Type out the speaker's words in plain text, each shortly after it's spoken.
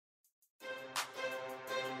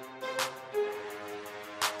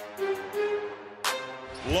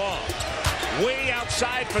Long. Way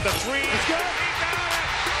outside for the three. It's good. He got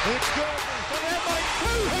it. It's good. And then by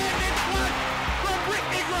two-handed flush from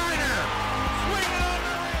Brittany Griner. Swing on the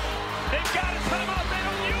rim. They've got a timeout. They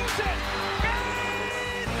don't use it.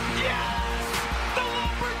 And yes! The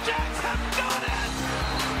Lumberjacks have done it!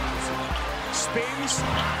 Spins.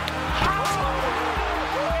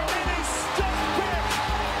 And then a step back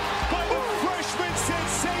by the freshman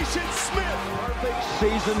sensation Smith. Perfect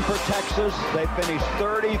season for Texas. They finished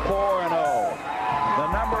 34-0.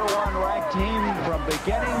 The number one ranked team from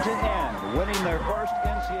beginning to end, winning their first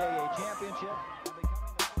NCAA championship.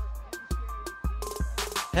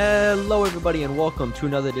 Hello, everybody, and welcome to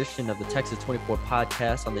another edition of the Texas 24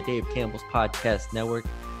 podcast on the Dave Campbell's Podcast Network.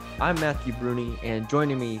 I'm Matthew Bruni, and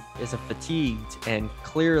joining me is a fatigued and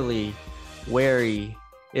clearly wary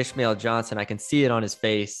Ishmael Johnson. I can see it on his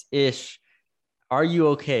face. Ish, are you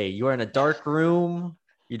okay? You are in a dark room.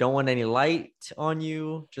 You don't want any light on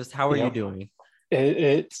you. Just how are you doing?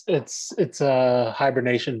 It's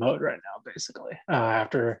hibernation mode right now, basically.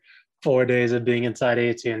 After 4 days of being inside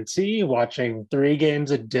AT&T, watching 3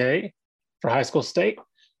 games a day for high school state.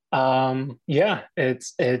 It's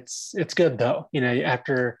good though. You know,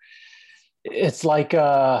 after it's like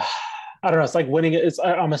I don't know. It's like winning.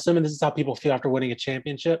 I'm assuming this is how people feel after winning a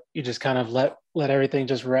championship. You just kind of let everything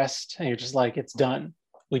just rest, and you're just like, it's done.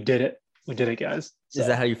 We did it. We did it, guys. So, is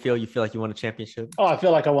that how you feel? You feel like you won a championship? Oh, I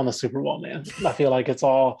feel like I won the Super Bowl, man. I feel like it's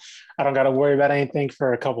all. I don't got to worry about anything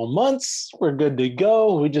for a couple months. We're good to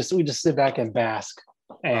go. We just sit back and bask,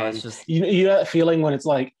 and you know that feeling when it's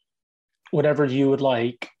like, whatever you would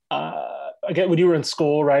like. Again, when you were in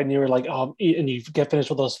school, right, and you were like, oh, and you get finished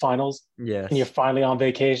with those finals, yes, and you're finally on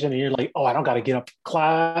vacation, and you're like, oh, I don't got to get up for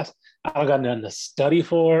class. I don't got nothing to study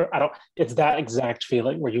for. It's that exact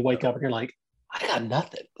feeling where you wake up and you're like, I got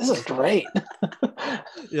nothing. This is great.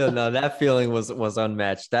 Yeah, no, that feeling was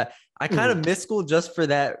unmatched. That I kind of miss school just for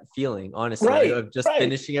that feeling, honestly, right, of just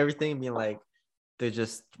finishing everything, being like, the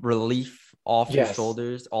just relief off your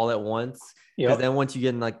shoulders all at once. Because then once you get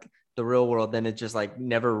in like the real world, then it just like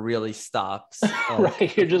never really stops.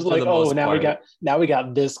 Right, you're just like, oh, now we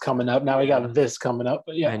got this coming up. Now we got this coming up.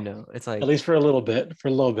 But yeah, I know, it's like, at least for a little bit,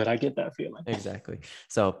 I get that feeling. Exactly.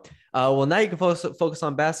 So, well, now you can focus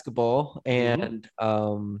on basketball and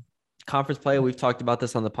conference play. We've talked about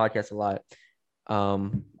this on the podcast a lot.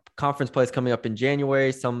 Conference play is coming up in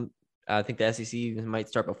January. I think the SEC might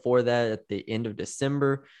start before that at the end of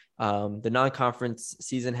December. The non-conference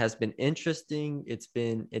season has been interesting.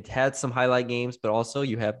 It had some highlight games, but also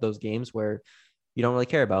you have those games where you don't really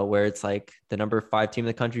care about, where it's like the number 5 team in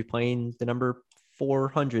the country playing the number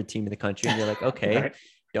 400 team in the country. And you're like, okay, right.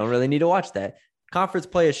 Don't really need to watch that. Conference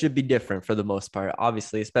play, it should be different for the most part,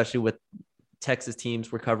 obviously, especially with Texas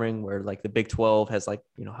teams we're covering, where like the Big 12 has like,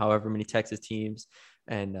 however many Texas teams,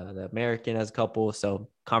 and the American has a couple. So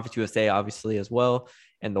Conference USA obviously as well,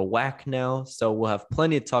 and the WAC now. So we'll have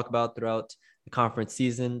plenty to talk about throughout the conference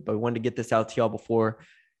season, but we wanted to get this out to y'all before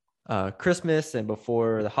Christmas and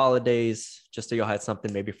before the holidays, just so y'all had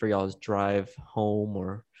something maybe for y'all's drive home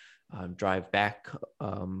or drive back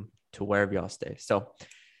to wherever y'all stay. So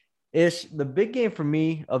Ish, the big game for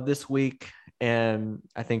me of this week, and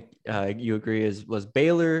I think you agree, was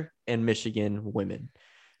Baylor and Michigan women.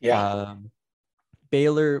 Yeah.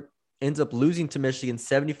 Baylor ends up losing to Michigan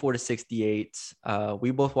 74-68.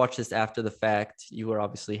 We both watched this after the fact. You were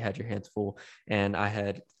obviously had your hands full, and I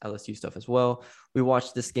had LSU stuff as well. We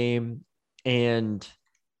watched this game, and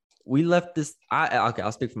we left this.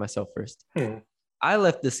 I'll speak for myself first. I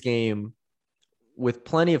left this game with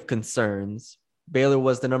plenty of concerns. Baylor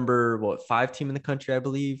was the number 5 team in the country, I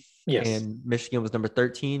believe. Yes. And Michigan was number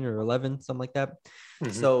 13 or 11, something like that.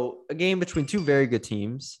 So a game between 2 very good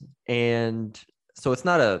teams. And so it's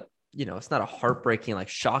not a heartbreaking, like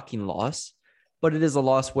shocking loss, but it is a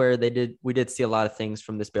loss where we did see a lot of things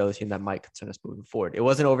from this Baylor team that might concern us moving forward. It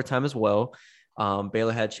wasn't overtime as well.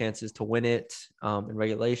 Baylor had chances to win it in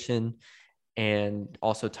regulation and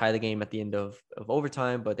also tie the game at the end of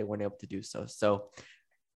overtime, but they weren't able to do so. So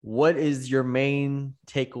what is your main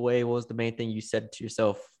takeaway? What was the main thing you said to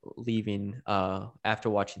yourself leaving after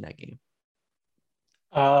watching that game?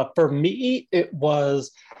 For me, it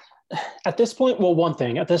was at this point, one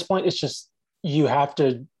thing. At this point, it's just you have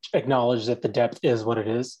to acknowledge that the depth is what it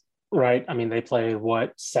is, right? I mean, they play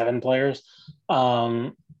 7 players,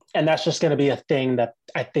 and that's just going to be a thing that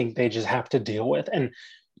I think they just have to deal with. And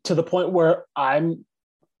to the point where I don't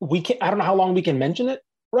know how long we can mention it,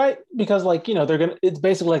 right? Because it's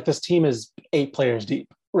basically like this team is 8 players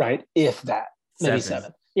deep, right? If that, maybe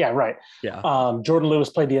 7. Yeah, right. Yeah. Jordan Lewis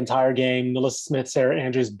played the entire game. Melissa Smith, Sarah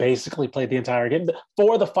Andrews basically played the entire game.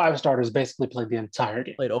 Four of the five starters basically played the entire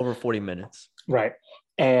game. Played over 40 minutes. Right.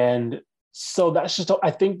 And so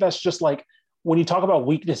I think that's just like, when you talk about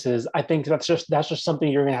weaknesses, I think that's just something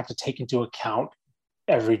you're going to have to take into account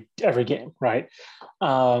every game, right?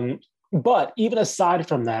 But even aside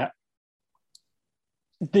from that,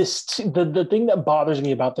 the thing that bothers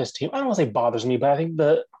me about this team, I don't want to say bothers me, but I think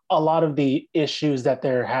a lot of the issues that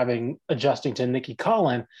they're having adjusting to Nikki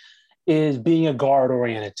Collin is being a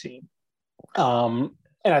guard-oriented team. And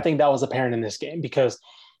I think that was apparent in this game, because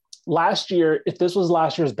last year, if this was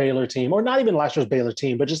last year's Baylor team, or not even last year's Baylor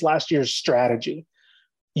team, but just last year's strategy,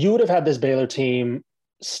 you would have had this Baylor team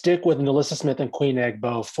stick with Melissa Smith and Queen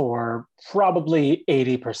Egbo for probably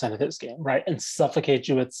 80% of this game, right? And suffocate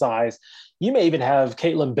you with size. You may even have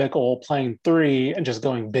Caitlin Bickle playing three and just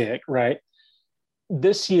going big, right?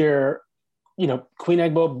 This year, Queen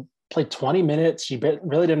Egbo played 20 minutes. She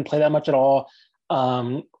really didn't play that much at all.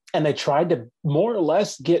 And they tried to more or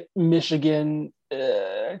less get Michigan.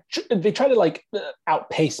 They tried to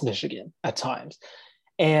outpace Michigan at times.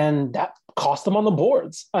 And that cost them on the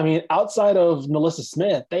boards. I mean, outside of Melissa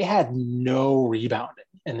Smith, they had no rebounding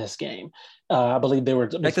in this game. I believe they were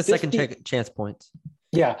like the 50, second chance points.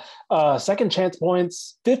 Yeah, second chance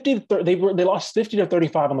points. 50. They lost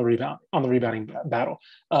 50-35 on the rebounding battle.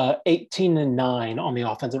 18-9 on the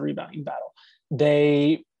offensive rebounding battle.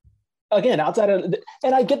 They, again, outside of,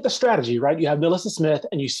 and I get the strategy, right? You have Melissa Smith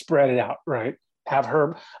and you spread it out, right? Have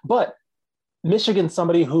her, but Michigan's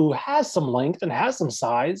somebody who has some length and has some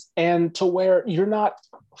size, and to where you're not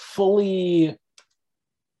fully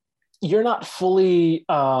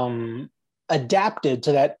adapted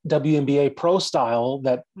to that WNBA pro style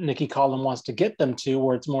that Nikki Collin wants to get them to,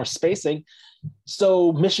 where it's more spacing.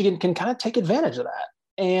 So Michigan can kind of take advantage of that.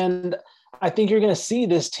 And I think you're going to see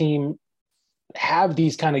this team have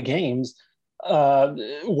these kind of games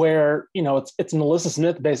where, it's Melissa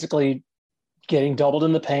Smith basically getting doubled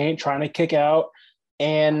in the paint, trying to kick out,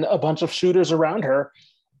 and a bunch of shooters around her.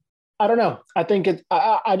 I don't know. I think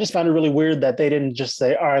I just found it really weird that they didn't just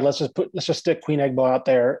say, all right, let's just stick Queen Egbo out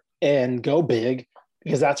there and go big,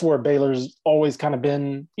 because that's where Baylor's always kind of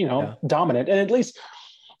been, dominant. And at least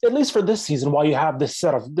for this season, while you have this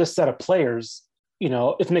set of players,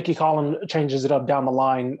 if Nikki Collin changes it up down the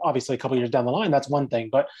line, obviously a couple years down the line, that's one thing.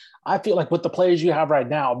 But I feel like with the players you have right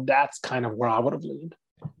now, that's kind of where I would have leaned.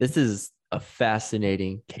 This is a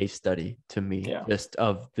fascinating case study to me, just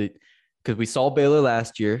because we saw Baylor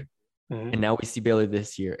last year, and now we see Baylor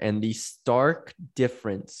this year, and the stark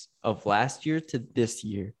difference of last year to this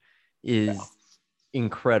year is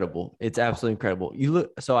incredible. It's absolutely incredible. You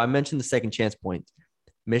look, so I mentioned the second chance points.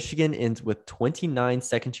 Michigan ends with 29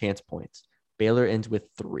 second chance points. Baylor ends with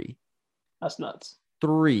 3. That's nuts.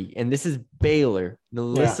 3, and this is Baylor,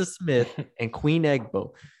 Melissa Smith, and Queen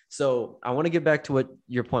Egbo. So I want to get back to what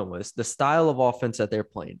your point was, the style of offense that they're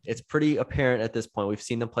playing. It's pretty apparent at this point. We've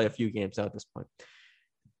seen them play a few games now at this point.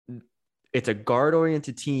 It's a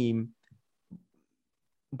guard-oriented team,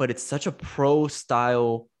 but it's such a pro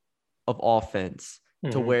style of offense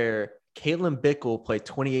to where Caitlin Bickle played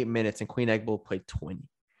 28 minutes and Queen Egbo played 20.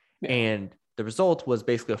 Yeah. And the result was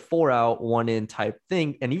basically a 4-out, 1-in type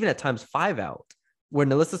thing, and even at times 5-out, where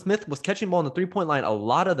Melissa Smith was catching the ball on the three-point line a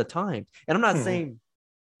lot of the time. And I'm not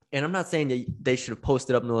saying that they should have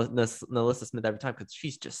posted up Melissa Smith every time, because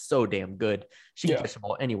she's just so damn good. She can catch the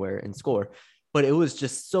ball anywhere and score. But it was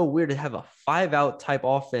just so weird to have a 5-out type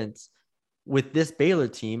offense with this Baylor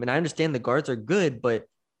team. And I understand the guards are good, but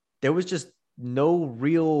there was just no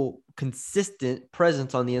real consistent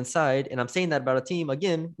presence on the inside. And I'm saying that about a team,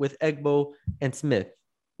 again, with Egbo and Smith.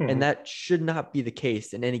 And that should not be the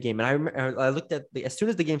case in any game. And I remember I looked at as soon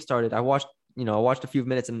as the game started, I watched a few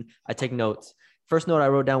minutes and I take notes. First note I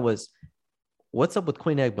wrote down was, what's up with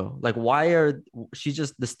Queen Egbo? Like,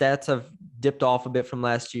 the stats have dipped off a bit from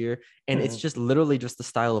last year, and it's just literally just the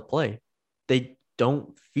style of play. They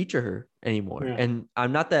don't feature her anymore. Yeah. And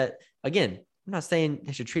I'm not saying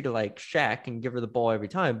they should treat her like Shaq and give her the ball every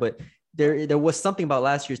time, but there was something about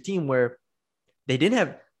last year's team where they didn't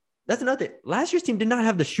have, that's another thing. Last year's team did not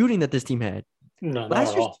have the shooting that this team had. No,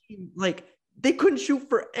 last year's team, they couldn't shoot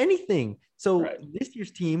for anything. So this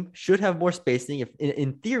year's team should have more spacing. If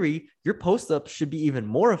in theory, your post-ups should be even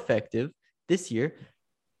more effective this year.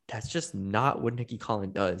 That's just not what Nikki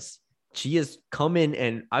Collin does. She has come in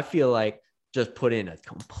and I feel like just put in a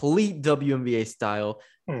complete WNBA style,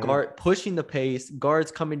 guard pushing the pace,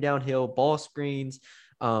 guards coming downhill, ball screens,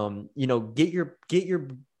 get your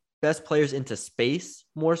best players into space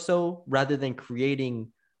more so rather than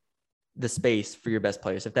creating the space for your best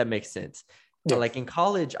players, if that makes sense. Yeah. Like in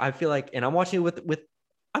college, I feel like, and I'm watching it with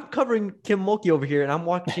I'm covering Kim Mulkey over here, and I'm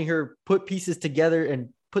watching her put pieces together and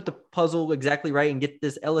put the puzzle exactly right and get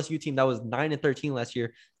this LSU team that was 9-13 last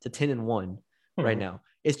year to 10-1 right now.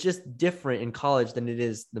 It's just different in college than it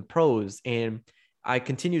is the pros. And I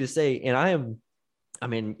continue to say, and I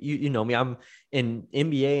mean, you know me, I'm in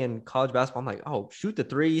NBA and college basketball. I'm like, oh, shoot the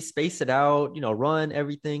three, space it out, run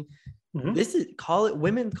everything. This is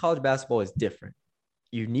women's college basketball is different.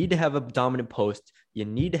 You need to have a dominant post. You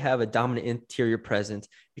need to have a dominant interior presence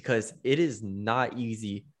because it is not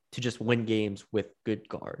easy to just win games with good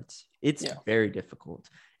guards. It's very difficult.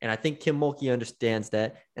 And I think Kim Mulkey understands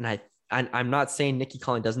that. And I'm not saying Nikki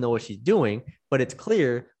Collins doesn't know what she's doing, but it's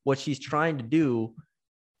clear what she's trying to do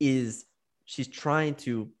is she's trying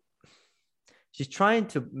to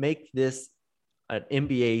make this an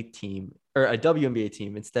NBA team or a WNBA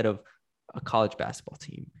team instead of a college basketball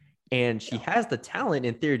team. And she has the talent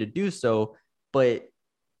in theory to do so, but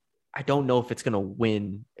I don't know if it's going to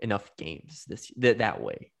win enough games that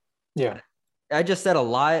way. Yeah. I just said a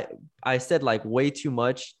lot. I said like way too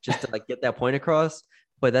much just to like get that point across,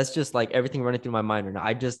 but that's just like everything running through my mind right now.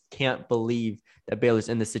 I just can't believe that Baylor's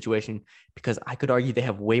in this situation because I could argue they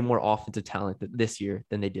have way more offensive talent this year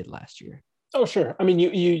than they did last year. Oh, sure. I mean,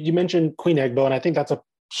 you mentioned Queen Egbo, and I think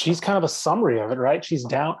she's kind of a summary of it, right? She's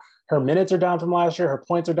down. Her minutes are down from last year. Her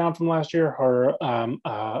points are down from last year. Her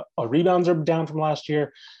rebounds are down from last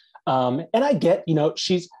year. And I get,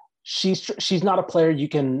 she's not a player you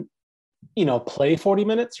can, play 40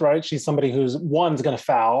 minutes, right? She's somebody who's one's going to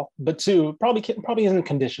foul, but two probably isn't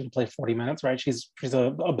conditioned to play 40 minutes, right? She's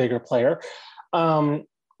a bigger player.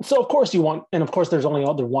 So of course you want, and of course there's only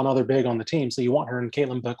one other big on the team, so you want her and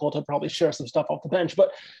Caitlin Bickle to probably share some stuff off the bench.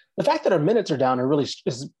 But the fact that her minutes are down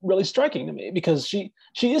is really striking to me because she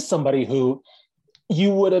is somebody who you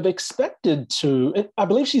would have expected to. I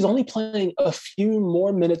believe she's only playing a few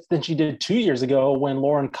more minutes than she did 2 years ago when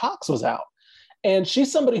Lauren Cox was out, and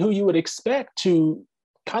she's somebody who you would expect to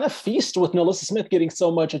kind of feast with Melissa Smith getting so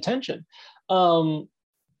much attention. The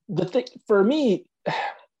thing for me.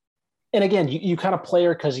 And again, you kind of play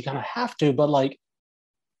her because you kind of have to, but like,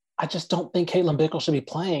 I just don't think Caitlin Bickle should be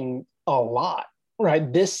playing a lot,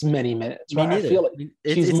 right? This many minutes, right? I feel like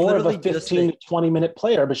she's more of a 15 to 20 minute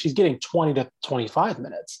player, but she's getting 20 to 25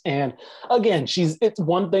 minutes. And again, it's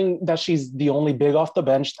one thing that she's the only big off the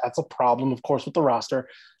bench. That's a problem, of course, with the roster.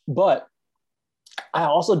 But I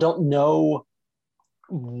also don't know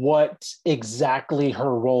what exactly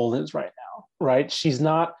her role is right now, right? She's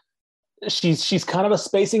kind of a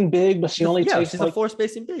spacing big, but she only takes she's a floor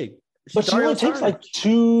spacing big. But she only takes like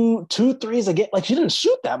two threes a game. Like she didn't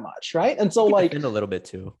shoot that much, right? And so like defend a little bit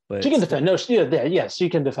too, but she can defend. No, she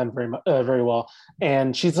can defend very well,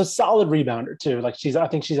 and she's a solid rebounder too. Like I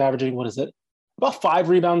think she's averaging about 5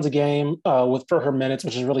 rebounds a game for her minutes,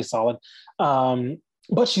 which is really solid.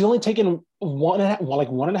 But she's only taken one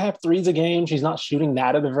and a half threes a game. She's not shooting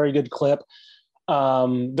that at a very good clip.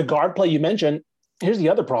 The guard play you mentioned. Here's the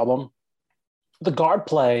other problem. The guard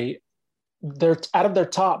play, they're out of their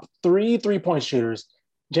top 3 3-point shooters,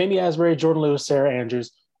 Jamie Asbury, Jordan Lewis, Sarah Andrews.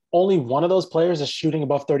 Only one of those players is shooting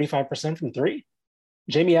above 35% from 3.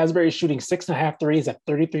 Jamie Asbury is shooting 6.5 threes at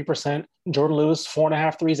 33%. Jordan Lewis,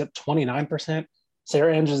 4.5 threes at 29%.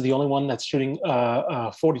 Sarah Andrews is the only one that's shooting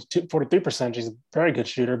 43%. She's a very good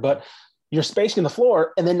shooter, but you're spacing the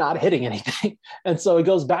floor and then not hitting anything. And so it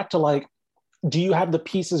goes back to like, do you have the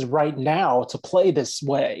pieces right now to play this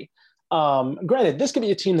way? Granted, this could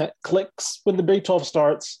be a team that clicks when the Big 12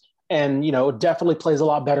 starts and, definitely plays a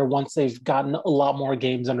lot better once they've gotten a lot more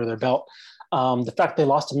games under their belt. The fact they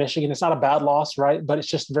lost to Michigan, it's not a bad loss, right? But it's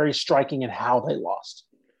just very striking in how they lost.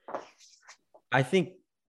 I think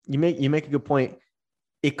you make a good point.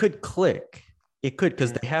 It could click. It could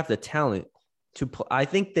because they have the talent to play. I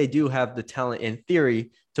think they do have the talent in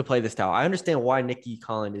theory to play this style. I understand why Nikki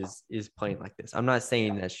Collins is playing like this. I'm not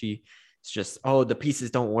saying that it's just, the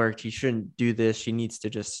pieces don't work. She shouldn't do this. She needs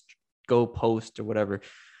to just go post or whatever.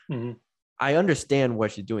 Mm-hmm. I understand why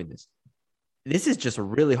she's doing this. This is just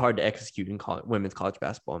really hard to execute in women's college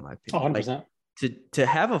basketball, in my opinion. 100%. Like, to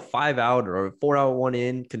have a 5-out or a 4-out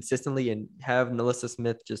 1-in consistently and have Melissa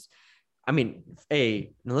Smith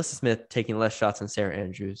Melissa Smith taking less shots than Sarah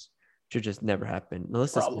Andrews should just never happen.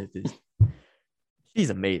 Melissa Smith she's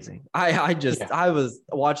amazing. I was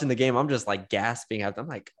watching the game. I'm just like gasping at them. I'm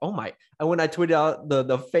like, oh my! And when I tweeted out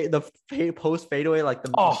the post fadeaway, like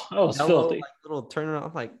that was filthy. Like, little turnaround.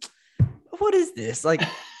 I'm like, what is this? Like,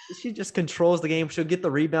 she just controls the game. She'll get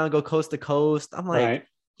the rebound, go coast to coast. I'm like,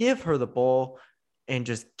 give her the ball and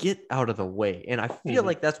just get out of the way. And I feel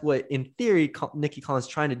like that's what, in theory, Nikki Collins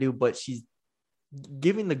is trying to do, but she's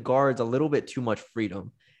giving the guards a little bit too much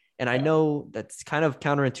freedom. And I know that's kind of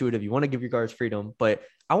counterintuitive. You want to give your guards freedom, but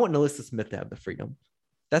I want NaLyssa Smith to have the freedom.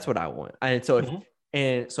 That's what I want. And so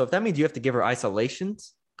if that means you have to give her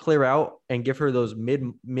isolations, clear out, and give her those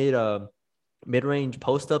mid-range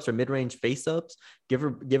post-ups or mid-range face-ups, give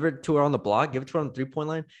it to her on the block, give it to her on the three-point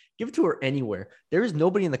line, give it to her anywhere. There is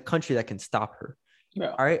nobody in the country that can stop her.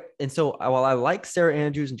 Yeah. All right. And so while I like Sarah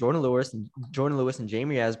Andrews and Jordan Lewis and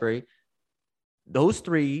Jamie Asbury, those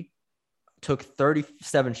three took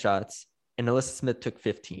 37 shots and NaLyssa Smith took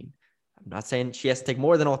 15. I'm not saying she has to take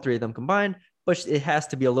more than all three of them combined, but it has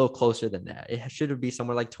to be a little closer than that. It should be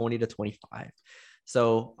somewhere like 20 to 25.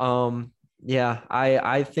 So,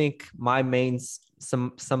 I think my main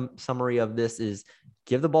some summary of this is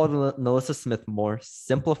give the ball to NaLyssa Smith more,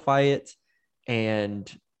 simplify it,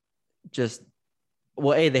 and just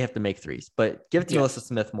they have to make threes, but give it to NaLyssa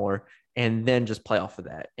Smith more, and then just play off of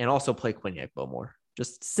that, and also play Quinn Yakbo more.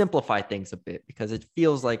 Just simplify things a bit because it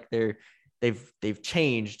feels like they've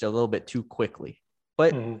changed a little bit too quickly,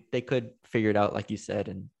 but they could figure it out, like you said,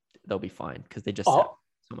 and they'll be fine because they just have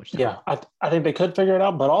so much time. Yeah, I think they could figure it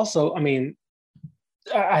out, but also, I mean,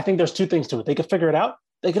 I think there's two things to it. They could figure it out.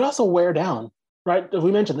 They could also wear down, right?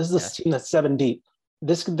 We mentioned this is a team that's 7 deep.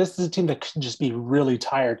 This is a team that could just be really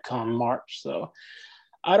tired come March. So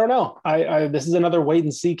I don't know. I this is another wait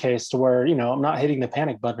and see case to where, I'm not hitting the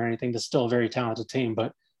panic button or anything. This is still a very talented team,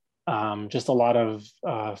 but just a lot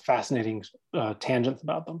of fascinating tangents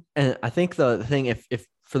about them. And I think the thing, if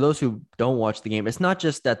for those who don't watch the game, it's not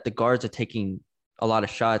just that the guards are taking a lot of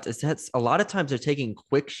shots. It's that a lot of times they're taking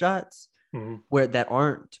quick shots where that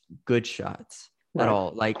aren't good shots at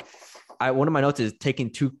all. Like one of my notes is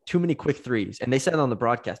taking too many quick threes, and they said it on the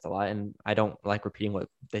broadcast a lot. And I don't like repeating what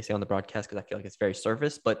they say on the broadcast because I feel like it's very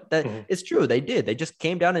surface, but that it's true. They did. They just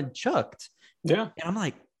came down and chucked. Yeah. And I'm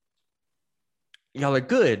like, y'all are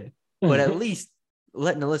good, but at least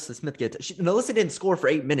let NaLyssa Smith get NaLyssa didn't score for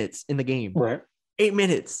 8 minutes in the game. Right. 8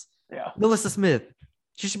 minutes. Yeah. NaLyssa Smith,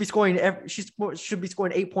 she should be scoring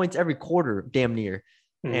 8 points every quarter, damn near.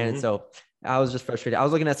 And so I was just frustrated. I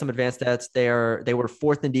was looking at some advanced stats. They were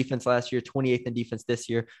 4th in defense last year, 28th in defense this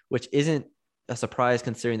year, which isn't a surprise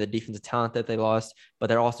considering the defensive talent that they lost, but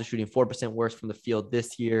they're also shooting 4% worse from the field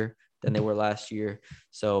this year than they were last year.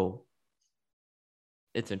 So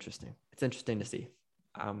it's interesting. It's interesting to see.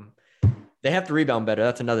 They have to rebound better.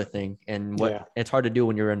 That's another thing. And it's hard to do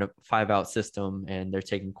when you're in a 5-out system and they're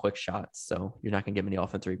taking quick shots. So you're not going to get many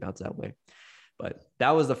offensive rebounds that way. But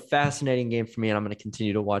that was a fascinating game for me, and I'm going to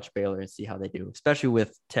continue to watch Baylor and see how they do, especially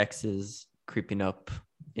with Texas creeping up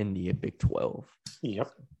in the Big 12.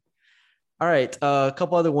 Yep. All right, a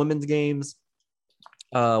couple other women's games.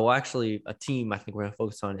 Actually, a team I think we're going to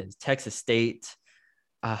focus on is Texas State.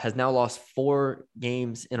 Has now lost 4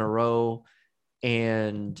 games in a row,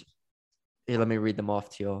 and let me read them off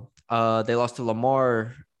to you. They lost to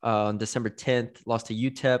Lamar on December 10th, lost to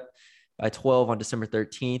UTEP by 12 on December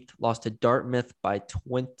 13th, lost to Dartmouth by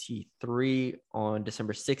 23 on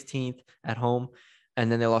December 16th at home,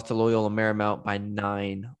 and then they lost to Loyola Marymount by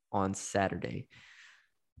 9 on Saturday.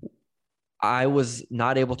 I was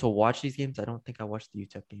not able to watch these games. I don't think I watched the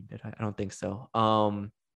UTEP game, did I? I don't think so.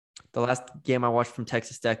 The last game I watched from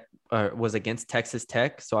Texas Tech was against Texas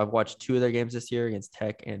Tech, so I've watched 2 of their games this year against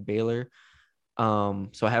Tech and Baylor.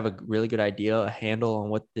 So I have a really good idea, a handle on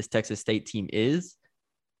what this Texas State team is.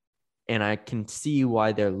 And I can see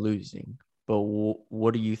why they're losing. But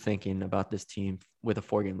what are you thinking about this team with a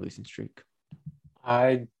 4-game losing streak?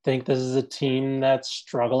 I think this is a team that's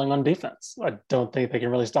struggling on defense. I don't think they can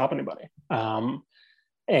really stop anybody.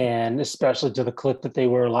 And especially to the clip that they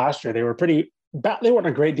were last year. They were they weren't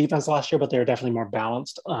a great defense last year, but they were definitely more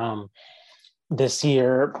balanced. This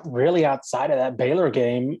year, really outside of that Baylor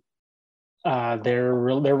game, they're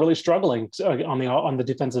really struggling on the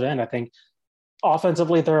defensive end. I think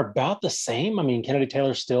offensively, they're about the same. I mean, Kennedy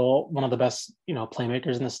Taylor's still one of the best,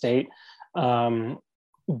 playmakers in the state.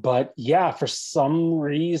 But yeah, for some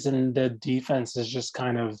reason, the defense has just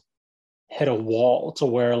kind of hit a wall to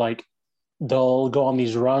where like they'll go on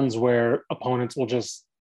these runs where opponents will just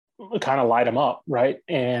kind of light them up, right?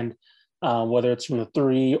 And whether it's from the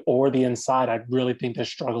 3 or the inside, I really think they're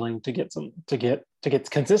struggling to get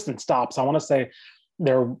consistent stops. I want to say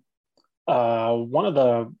they're one of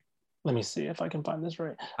the. Let me see if I can find this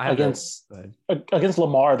right. Against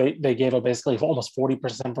Lamar, they gave up basically almost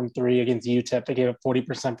 40% from 3. Against UTEP, they gave up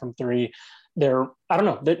 40% from 3. I don't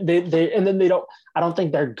know. I don't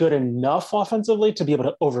think they're good enough offensively to be able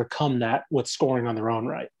to overcome that with scoring on their own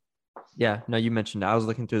right. Yeah, no, you mentioned it. I was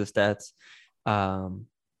looking through the stats.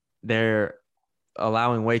 They're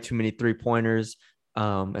allowing way too many 3-pointers.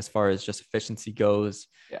 as far as just efficiency goes.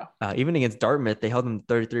 Yeah. Even against Dartmouth, they held them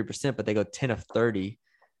 33%, but they go 10 of 30.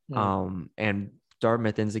 And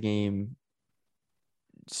Dartmouth ends the game,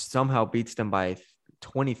 somehow beats them by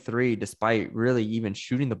 23, despite really even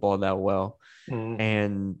shooting the ball that well.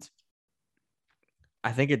 And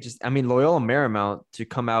I think Loyola Marymount to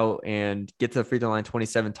come out and get to the free throw line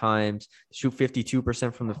 27 times, shoot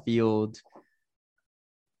 52% from the field.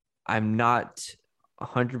 I'm not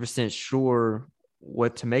 100% sure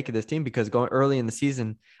what to make of this team, because going early in the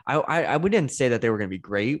season, we didn't say that they were going to be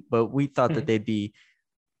great, but we thought that they'd be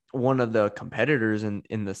one of the competitors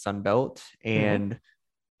in the Sun Belt. And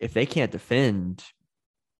if they can't defend,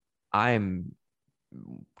 I'm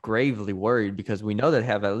gravely worried, because we know they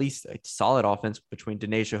have at least a solid offense between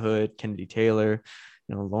Denasia Hood, Kennedy Taylor,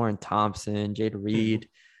 Lauren Thompson, Jada Reed.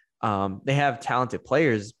 They have talented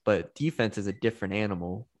players, but defense is a different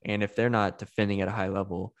animal. And if they're not defending at a high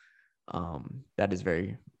level, that is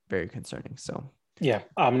very, very concerning. So, yeah,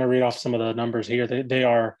 I'm going to read off some of the numbers here. They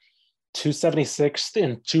are 276th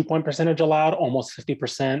in 2-point percentage allowed, almost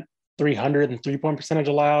 50%, 300 in 3-point percentage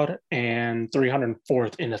allowed, and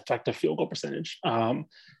 304th in effective field goal percentage.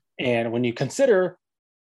 And when you consider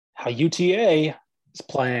how UTA is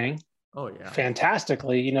playing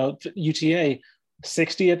fantastically, UTA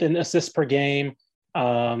 60th in assists per game,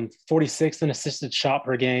 46th in assisted shot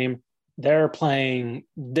per game. They're playing,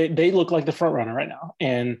 they look like the front runner right now.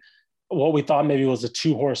 And what we thought maybe was a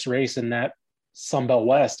 2-horse race in that Sunbelt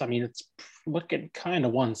West, it's looking kind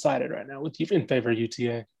of one-sided right now in favor of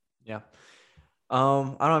UTA. Yeah. I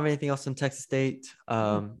don't have anything else in Texas State.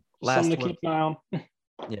 Something to keep an eye on.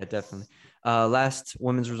 Yeah, definitely. Last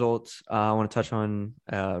women's results, I want to touch on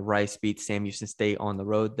Rice beat Sam Houston State on the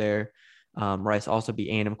road there. Rice also beat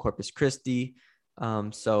A&M Corpus Christi.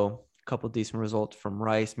 So a couple of decent results from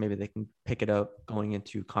Rice. Maybe they can pick it up going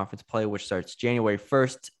into conference play, which starts January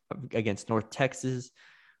 1st against North Texas.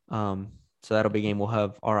 So that'll be a game we'll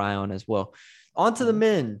have our eye on as well. On to the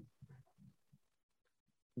men.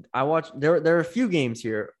 I watched there are a few games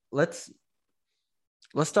here. Let's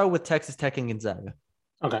start with Texas Tech and Gonzaga.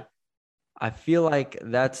 Okay. I feel like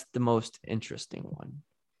that's the most interesting one.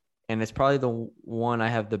 And it's probably the one I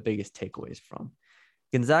have the biggest takeaways from.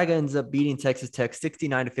 Gonzaga ends up beating Texas Tech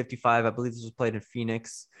 69-55. I believe this was played in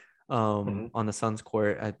Phoenix on the Suns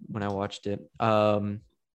court when I watched it.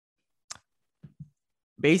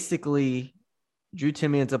 Basically, Drew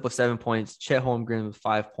Timme ends up with 7 points, Chet Holmgren with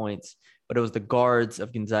 5 points, but it was the guards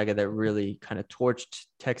of Gonzaga that really kind of torched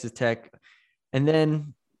Texas Tech. And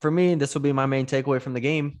then for me, this will be my main takeaway from the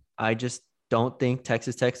game. I just don't think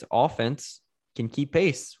Texas Tech's offense can keep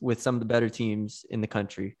pace with some of the better teams in the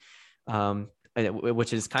country,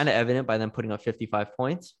 which is kind of evident by them putting up 55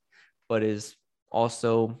 points, but is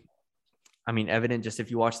also, evident just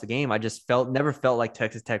if you watch the game. I just never felt like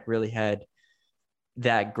Texas Tech really had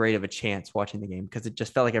that great of a chance watching the game, because it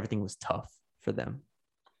just felt like everything was tough for them.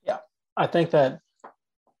 Yeah, I think that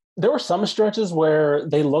there were some stretches where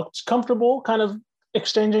they looked comfortable kind of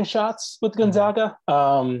exchanging shots with Gonzaga,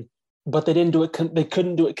 but they didn't do it. They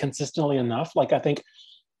couldn't do it consistently enough. Like, I think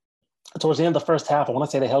towards the end of the first half, I want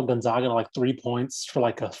to say they held Gonzaga to like 3 points for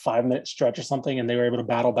like a 5-minute stretch or something, and they were able to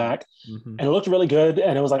battle back. And it looked really good.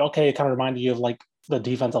 And it was like, okay, it kind of reminded you of like the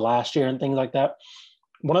defense of last year and things like that.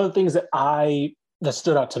 One of the things that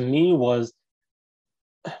stood out to me was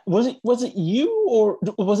it you, or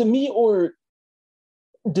was it me, or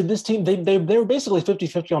did this team, they were basically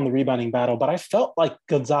 50-50 on the rebounding battle, but I felt like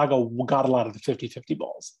Gonzaga got a lot of the 50-50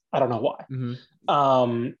 balls. I don't know why.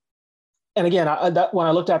 And again, when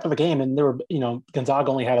I looked after the game, and there were,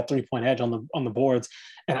 Gonzaga only had a 3-point edge on the boards,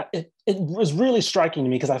 and it was really striking to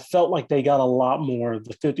me, because I felt like they got a lot more of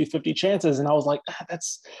the 50-50 chances, and I was like,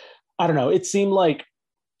 I don't know. It seemed like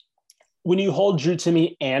when you hold Drew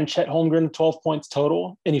Timme and Chet Holmgren 12 points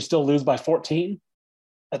total, and you still lose by 14,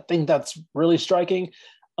 I think that's really striking.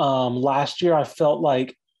 Last year, I felt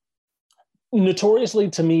like, notoriously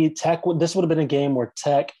to me, this would have been a game where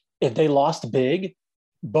Tech, if they lost big,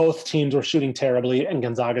 both teams were shooting terribly, and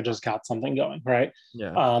Gonzaga just got something going, right?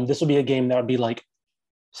 Yeah. This would be a game that would be like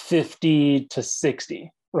 50-60,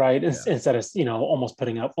 right? Yeah. Instead of,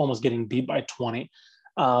 almost getting beat by 20.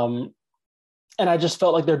 And I just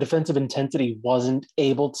felt like their defensive intensity wasn't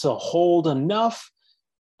able to hold enough.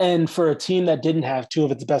 And for a team that didn't have two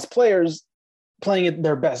of its best players playing at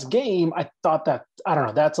their best game, I thought that, I don't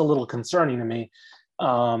know, that's a little concerning to me.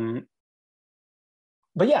 But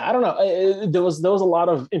yeah, I don't know. There was a lot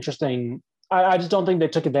of interesting. I just don't think they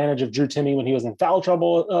took advantage of Drew Timme when he was in foul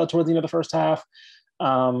trouble towards the end of the first half.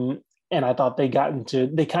 And I thought they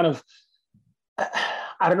kind of,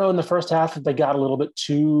 I don't know, in the first half, if they got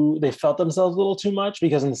they felt themselves a little too much,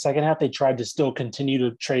 because in the second half, they tried to still continue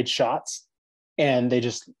to trade shots, and they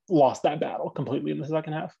just lost that battle completely in the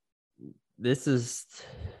second half. This is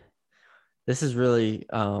really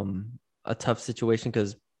a tough situation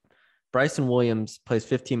because Bryson Williams plays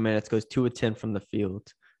 15 minutes, goes 2 of 10 from the field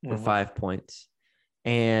for 5 points.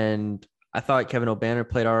 And I thought Kevin O'Banner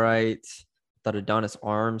played all right. Thought Adonis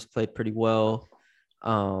Arms played pretty well.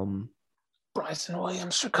 Bryson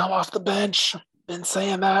Williams should come off the bench. Been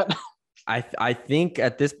saying that. I think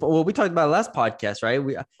at this point, well, we talked about it last podcast,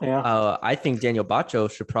 right? I think Daniel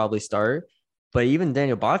Bacho should probably start, but even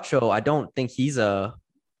Daniel Bacho, I don't think he's a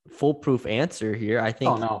foolproof answer here. I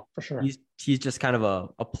think for sure. He's just kind of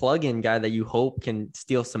a plug-in guy that you hope can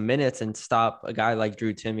steal some minutes and stop a guy like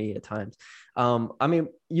Drew Timme at times. I mean,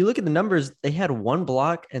 you look at the numbers, they had 1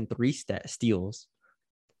 block and 3 steals.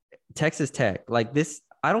 Texas Tech, like this,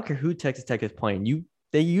 I don't care who Texas Tech is playing.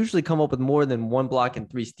 They usually come up with more than 1 block and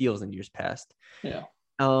 3 steals in years past. Yeah.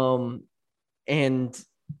 And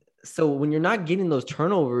so when you're not getting those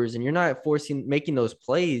turnovers and you're not making those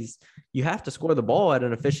plays, you have to score the ball at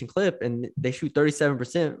an efficient clip. And they shoot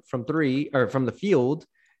 37% from 3 or from the field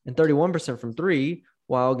and 31% from 3,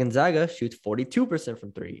 while Gonzaga shoots 42%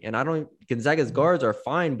 from 3. And Gonzaga's guards are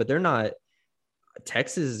fine, but they're not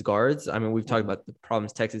Texas's guards. I mean, we've talked about the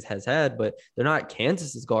problems Texas has had, but they're not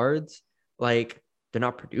Kansas's guards. Like, they're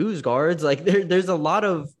not Purdue's guards. Like, there's a lot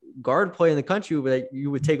of guard play in the country that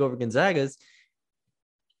you would take over Gonzaga's,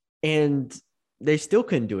 and they still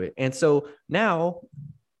couldn't do it. And so now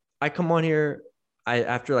I come on here,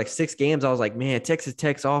 after like 6 games, I was like, man, Texas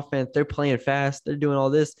Tech's offense, they're playing fast. They're doing all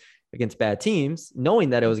this against bad teams.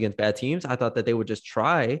 Knowing that it was against bad teams, I thought that they would just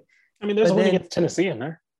try. I mean, there's a win against Tennessee in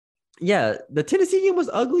there. Yeah, the Tennessee game was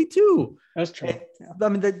ugly too. That's true. I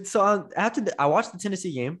mean, I watched the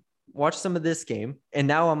Tennessee game, watched some of this game, and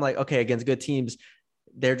now I'm like, okay, against good teams,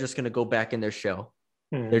 they're just going to go back in their shell.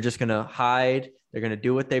 They're just going to hide. They're going to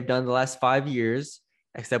do what they've done the last 5 years,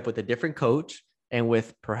 except with a different coach and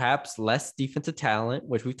with perhaps less defensive talent,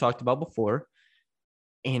 which we've talked about before.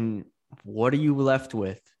 And what are you left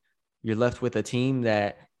with? You're left with a team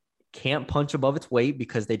that can't punch above its weight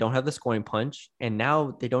because they don't have the scoring punch. And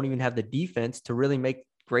now they don't even have the defense to really make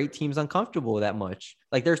great teams uncomfortable that much.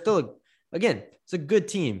 Like, they're still, again, it's a good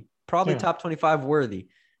team, probably top 25 worthy,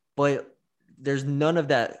 but there's none of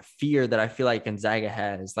that fear that I feel like Gonzaga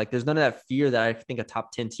has. Like, there's none of that fear that I think a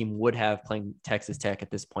top 10 team would have playing Texas Tech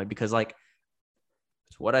at this point, because like,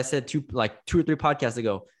 it's what I said 2 or 3 podcasts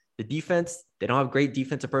ago. The defense, they don't have great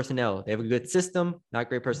defensive personnel. They have a good system, not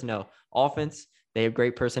great personnel. Offense, they have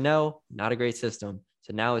great personnel, not a great system.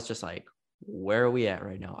 So now it's just like, where are we at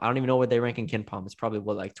right now? I don't even know where they rank in KenPom. It's probably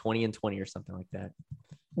like 20 and 20 or something like that.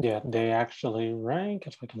 Yeah, they actually rank,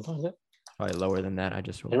 if I can find it. Probably lower than that.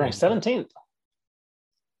 They rank 17th.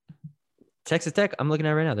 Texas Tech, I'm looking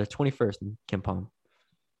at right now. They're 21st in KenPom.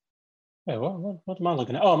 Hey, what am I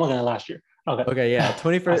looking at? Oh, I'm looking at last year. Okay, yeah.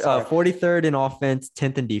 21st, 43rd in offense,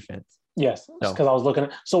 10th in defense. Yes, because I was looking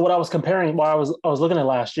at, so what I was comparing, I was looking at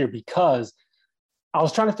last year, because I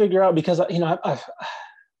was trying to figure out, because I'm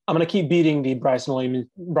going to keep beating the Bryson Williams.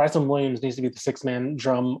 Bryson Williams needs to be the 6-man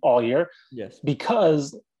drum all year. Yes,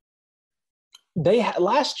 because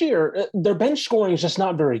last year their bench scoring is just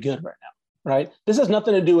not very good right now. Right, this has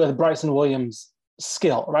nothing to do with Bryson Williams'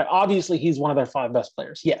 skill. Right, obviously he's one of their 5 best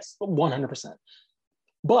players. Yes, 100%.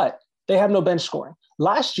 But they have no bench scoring.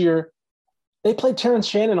 Last year, they played Terrence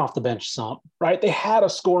Shannon off the bench some, right? They had a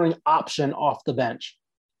scoring option off the bench.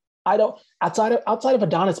 Outside of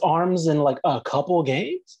Adonis Arms in like a couple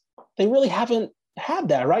games, they really haven't had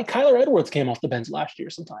that, right? Kyler Edwards came off the bench last year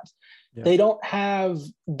sometimes. Yeah. They don't have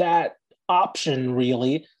that option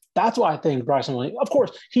really. That's why I think Bryson Williams, of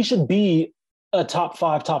course, he should be a top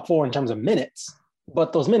 5, top 4 in terms of minutes.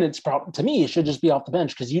 But those minutes, to me, should just be off the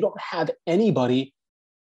bench, because you don't have anybody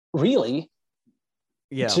really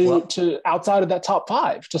to outside of that top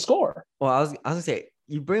 5 to score. Well, I was gonna say,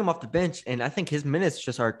 you bring him off the bench, and I think his minutes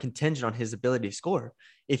just are contingent on his ability to score.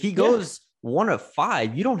 If he goes 1 of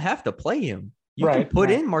 5, you don't have to play him. You can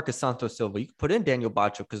put in Marcus Santos Silva. You can put in Daniel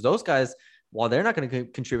Bacho, because those guys, while they're not going to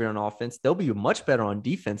contribute on offense, they'll be much better on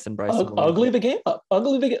defense than Bryson Williams. Ugly the game up.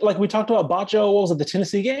 Like we talked about Bacho, what was it, the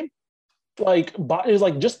Tennessee game? Like, it was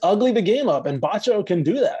like just ugly the game up, and Bacho can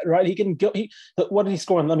do that, right? He can go. What did he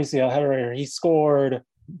score? Let me see. I have it right here. He scored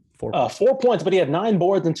 4 points, but he had 9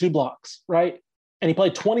 boards and 2 blocks, right? And he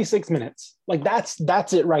played 26 minutes. Like, that's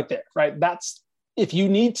it right there, right? That's, if you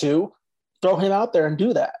need to, throw him out there and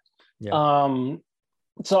do that. Yeah.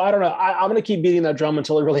 So I don't know. I'm going to keep beating that drum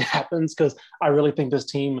until it really happens, because I really think this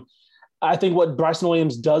team, I think what Bryson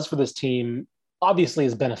Williams does for this team obviously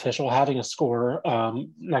is beneficial having a scorer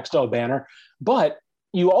next to a banner, but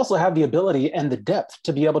you also have the ability and the depth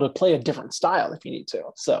to be able to play a different style if you need to.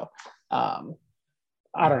 So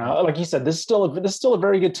I don't know. Like you said, this is still a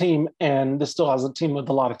very good team, and this still has a team with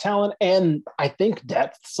a lot of talent and I think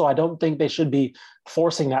depth. So I don't think they should be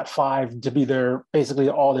forcing that 5 to be basically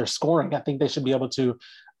all their scoring. I think they should be able to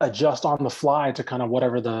adjust on the fly to kind of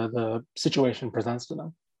whatever the situation presents to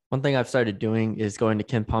them. One thing I've started doing is going to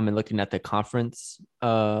KenPom and looking at the conference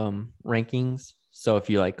rankings. So if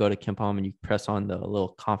you like go to KenPom and you press on the little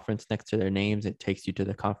conference next to their names, it takes you to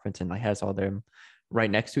the conference and like has all them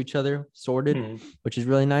right next to each other sorted, which is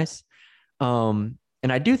really nice. And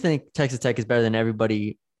I do think Texas Tech is better than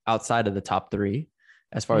everybody outside of the top 3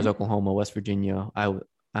 as far as Oklahoma, West Virginia.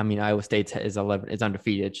 I mean, Iowa State is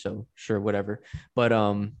undefeated, so sure, whatever. But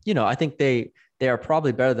I think they are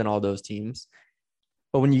probably better than all those teams.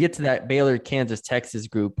 But when you get to that Baylor, Kansas, Texas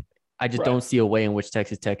group, I just don't see a way in which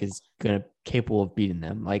Texas Tech is capable of beating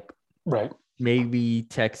them. Like, maybe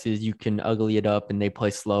Texas, you can ugly it up and they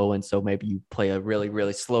play slow, and so maybe you play a really,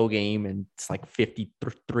 really slow game and it's like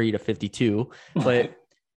 53-52. But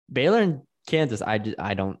Baylor and Kansas, I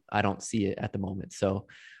don't see it at the moment. So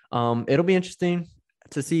it'll be interesting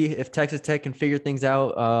to see if Texas Tech can figure things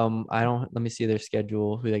out. Let me see their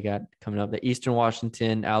schedule, who they got coming up. The Eastern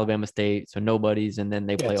Washington, Alabama State, so nobodies, and then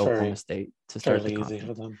they play Oklahoma State to start the conference. Easy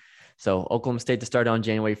for them. So Oklahoma State to start on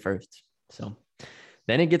January 1st. So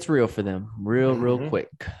then it gets real for them, real quick.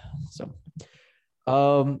 So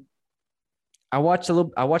I watched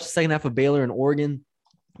the second half of Baylor and Oregon.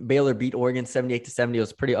 Baylor beat Oregon 78-70. It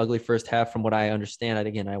was a pretty ugly first half from what I understand.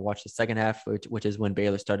 I watched the second half, which is when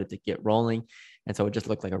Baylor started to get rolling. And so it just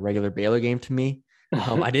looked like a regular Baylor game to me.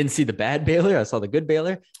 I didn't see the bad Baylor. I saw the good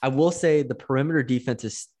Baylor. I will say the perimeter defense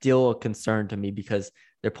is still a concern to me because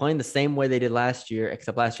they're playing the same way they did last year,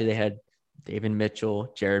 except last year they had David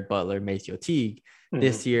Mitchell, Jared Butler, Maceo Teague.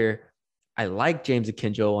 This year, I like James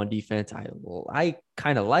Akinjo on defense. I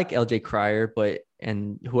kind of like LJ Cryer,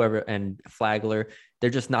 and Flagler. They're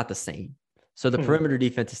just not the same. So the perimeter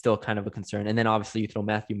defense is still kind of a concern. And then obviously you throw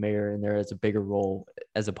Matthew Mayer in there as a bigger role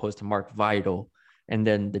as opposed to Mark Vidal, and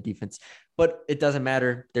then the defense. But it doesn't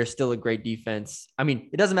matter. They're still a great defense. I mean,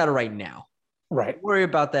 it doesn't matter right now. Right. Worry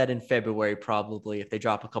about that in February, probably. If they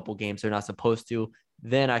drop a couple games they're not supposed to,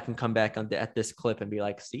 then I can come back at this clip and be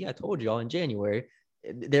like, see, I told y'all in January.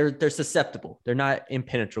 They're susceptible. They're not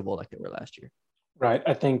impenetrable like they were last year. Right.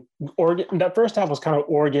 I think Oregon, that first half was kind of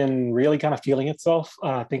Oregon really kind of feeling itself.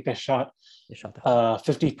 I think they shot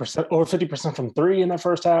 50% over 50% from 3 in the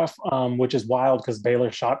first half, which is wild because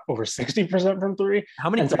Baylor shot over 60% from 3. How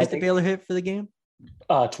many threes did Baylor hit for the game?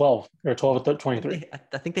 12 or 23.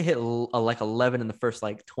 I think they hit like 11 in the first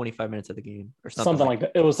 25 minutes of the game or something like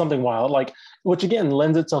that. It was something wild, which again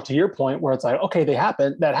lends itself to your point where it's like, okay,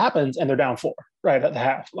 that happens and they're down 4 right at the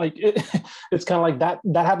half. It's kind of like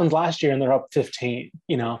that happened last year and they're up 15,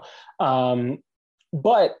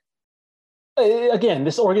 but again,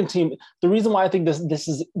 this Oregon team, the reason why I think this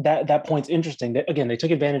is that point's interesting, that again, they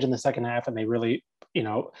took advantage in the second half and they really, I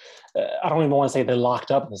don't even want to say they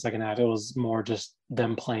locked up in the second half. It was more just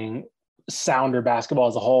them playing sounder basketball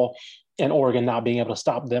as a whole and Oregon not being able to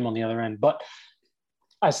stop them on the other end. But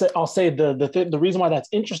I'll say the reason why that's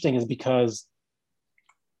interesting is because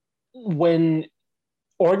when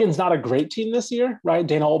Oregon's not a great team this year, right?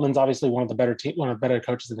 Dana Altman's obviously one of the better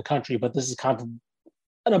coaches in the country, but this is kind of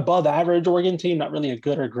an above average Oregon team, not really a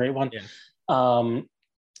good or great one. Yeah.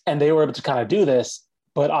 And they were able to kind of do this,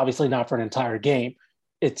 but obviously not for an entire game.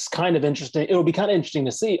 It's kind of interesting. It would be kind of interesting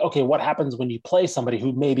to see, okay, what happens when you play somebody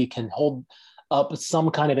who maybe can hold up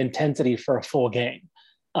some kind of intensity for a full game,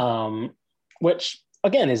 which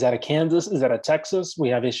again, is that a Kansas? Is that a Texas? We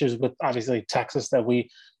have issues with obviously Texas that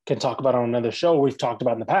we can talk about on another show. We've talked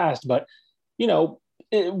about in the past, but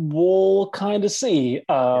we'll kind of see.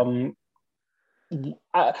 I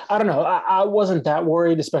don't know. I wasn't that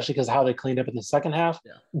worried, especially because how they cleaned up in the second half.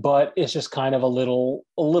 Yeah. But it's just kind of a little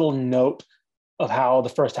note of how the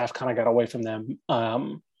first half kind of got away from them.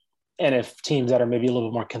 And if teams that are maybe a little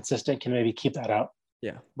bit more consistent can maybe keep that up.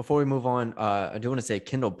 Yeah. Before we move on, I do want to say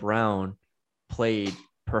Kendall Brown played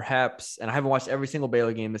perhaps, and I haven't watched every single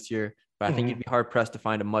Baylor game this year, but I think you'd be hard pressed to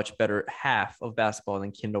find a much better half of basketball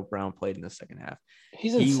than Kendall Brown played in the second half.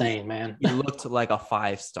 He's insane, man. He looked like a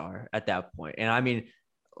 5-star at that point. And I mean,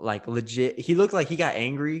 legit, he looked like he got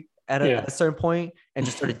angry at a certain point and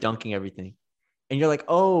just started dunking everything. And you're like,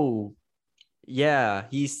 oh, yeah,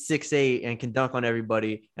 he's 6'8" and can dunk on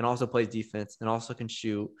everybody and also plays defense and also can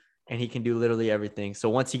shoot and he can do literally everything. So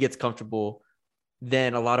once he gets comfortable,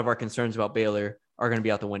 then a lot of our concerns about Baylor are going to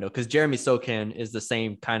be out the window because Jeremy Sokan is the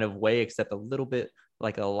same kind of way, except a little bit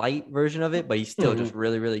like a light version of it, but he's still just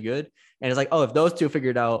really, really good. And it's like, oh, if those two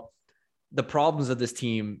figured out, the problems of this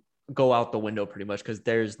team go out the window pretty much because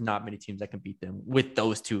there's not many teams that can beat them with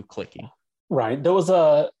those two clicking. Right. There was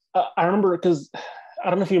I remember because I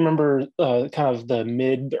don't know if you remember kind of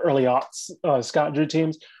the early aughts Scott Drew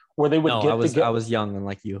teams where they would I was young and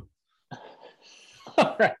like you.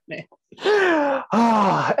 All right, man.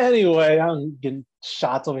 Anyway, I'm getting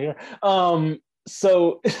shots over here.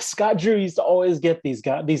 So Scott Drew used to always get these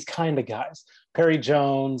kind of guys, Perry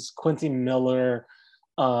Jones, Quincy Miller,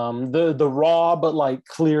 the raw but like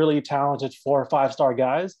clearly talented 4 or 5-star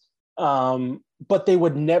guys. But they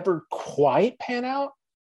would never quite pan out.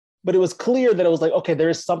 But it was clear that it was like, okay, there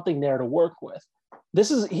is something there to work with.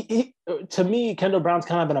 This is to me, Kendall Brown's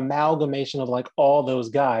kind of an amalgamation of like all those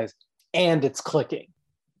guys, and it's clicking.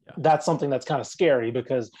 Yeah. That's something that's kind of scary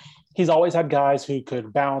because he's always had guys who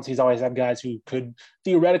could bounce. He's always had guys who could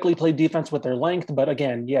theoretically play defense with their length. But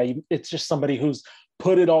again, it's just somebody who's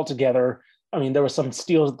put it all together. I mean, there were some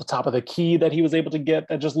steals at the top of the key that he was able to get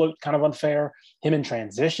that just looked kind of unfair. Him in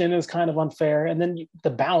transition is kind of unfair. And then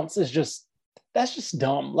the bounce is that's just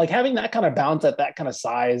dumb. Like having that kind of bounce at that kind of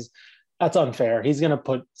size, that's unfair. He's going to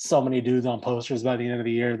put so many dudes on posters by the end of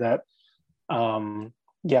the year that,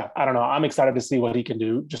 I don't know. I'm excited to see what he can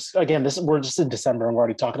do. Just again, we're just in December and we're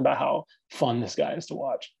already talking about how fun this guy is to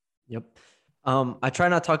watch. Yep. I try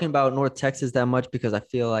not talking about North Texas that much because I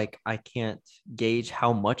feel like I can't gauge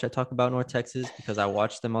how much I talk about North Texas because I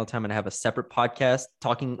watch them all the time and I have a separate podcast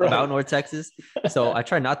talking about North Texas. So I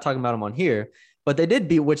try not talking about them on here, but they did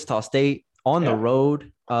beat Wichita State on the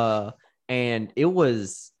road. And it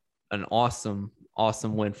was an awesome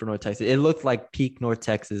win for North Texas. It looked like peak North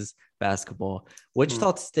Texas basketball.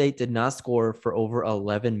 Wichita State did not score for over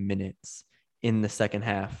 11 minutes in the second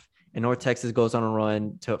half. And North Texas goes on a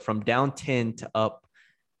run from down 10 to up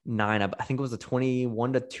 9. I think it was a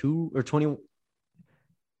 21-2 or 20.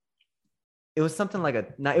 It was something like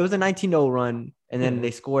it was a 19-0 run. And then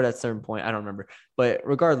they scored at a certain point. I don't remember. But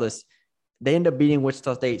regardless, they end up beating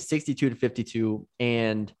Wichita State 62-52.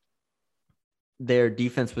 And their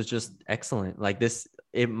defense was just excellent. Like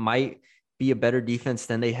it might be a better defense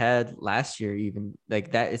than they had last year, even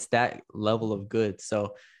like that. It's that level of good.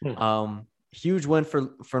 So, huge win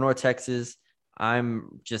for North Texas.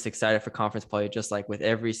 I'm just excited for conference play, just like with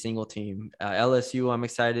every single team. LSU, I'm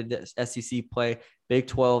excited. SEC play, Big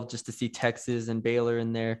 12, just to see Texas and Baylor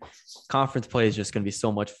in there. Conference play is just going to be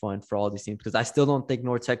so much fun for all these teams because I still don't think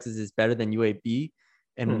North Texas is better than UAB.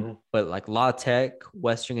 But like La Tech,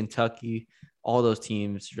 Western Kentucky, all those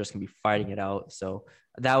teams are just going to be fighting it out. So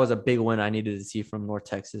that was a big win I needed to see from North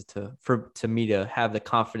Texas to me to have the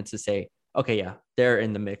confidence to say, okay, yeah, they're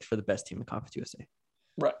in the mix for the best team in Conference USA.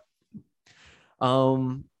 Right.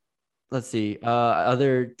 Let's see.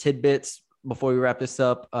 Other tidbits before we wrap this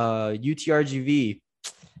up. UTRGV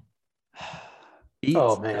beats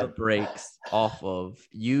the brakes off of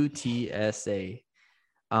UTSA.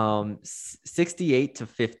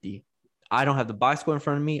 68-50. I don't have the box score in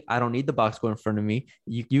front of me. I don't need the box score in front of me.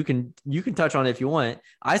 You can touch on it if you want.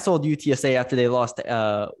 I sold UTSA after they lost. It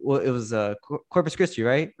was Corpus Christi,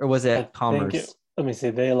 right? Or was it Commerce? Let me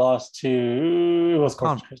see. They lost to it was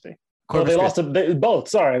Corpus Christi. They lost to both.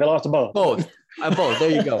 Sorry, they lost to both. Both. There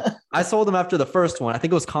you go. I sold them after the first one. I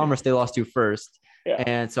think it was Commerce they lost to first. Yeah.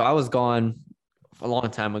 And so I was gone a long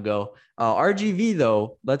time ago. RGV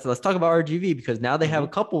though, let's talk about RGV because now they have a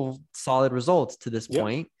couple solid results to this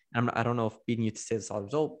point. I don't know if beating UTSA is a solid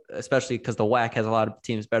result, especially because the WAC has a lot of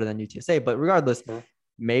teams better than UTSA. But regardless,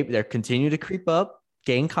 maybe they're continuing to creep up,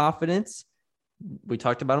 gain confidence. We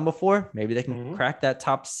talked about them before. Maybe they can crack that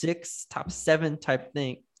top 6, top 7 type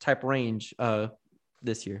range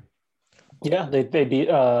this year. Yeah, they beat.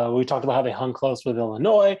 We talked about how they hung close with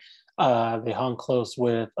Illinois. They hung close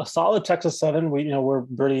with a solid Texas Southern.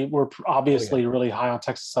 We're obviously really high on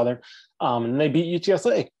Texas Southern. And they beat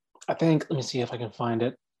UTSA. I think. Let me see if I can find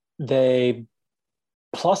it. They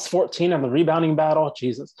plus 14 on the rebounding battle.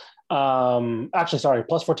 Jesus. Actually, sorry,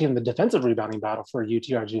 plus 14 in the defensive rebounding battle for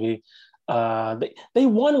UTRGV. They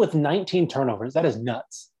won with 19 turnovers. That is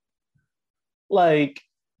nuts. Like,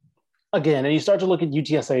 again, and you start to look at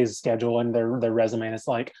UTSA's schedule and their resume, and it's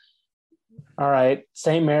like, all right,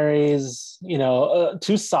 St. Mary's, 2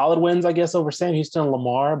 solid wins, I guess, over Sam Houston and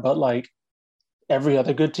Lamar, but like every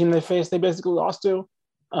other good team they faced, they basically lost to.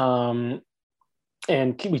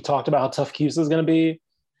 And we talked about how tough CUSA is going to be.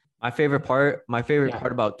 My favorite part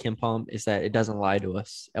about KenPom is that it doesn't lie to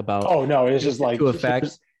us about. Oh no, it's just like to a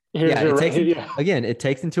fact. It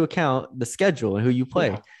takes into account the schedule and who you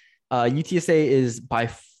play. UTSA is by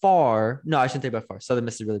far. No, I shouldn't say by far. Southern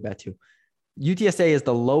Miss is really bad too. UTSA is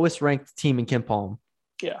the lowest ranked team in Ken Palm.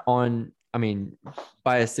 Yeah.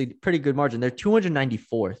 By a pretty good margin. They're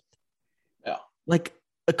 294th. Yeah. Like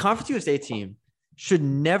a Conference USA team should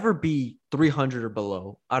never be 300 or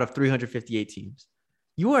below out of 358 teams.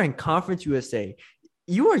 You are in Conference USA.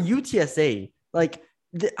 You are UTSA. Like,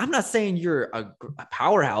 I'm not saying you're a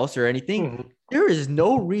powerhouse or anything. Mm-hmm. There is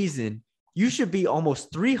no reason you should be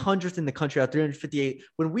almost 300th in the country out of 358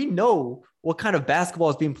 when we know what kind of basketball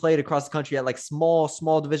is being played across the country at like small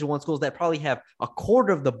Division I schools that probably have a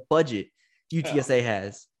quarter of the budget UTSA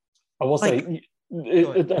has. I will say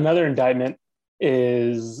another indictment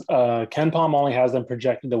is Ken Palm only has them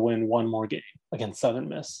projected to win one more game against Southern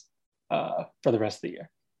Miss for the rest of the year.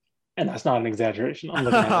 And that's not an exaggeration. I'm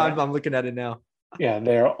looking at it. I'm looking at it now. Yeah,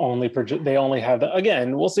 they only have the,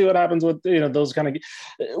 again, we'll see what happens with, those kind of,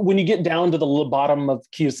 when you get down to the bottom of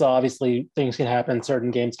CUSA, obviously things can happen.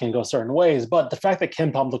 Certain games can go certain ways, but the fact that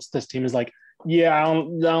Ken Palm looks at this team is like, yeah, I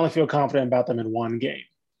only feel confident about them in one game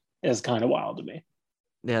is kind of wild to me.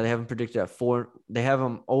 Yeah, they haven't predicted at 4. They have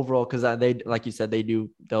them overall because they, like you said,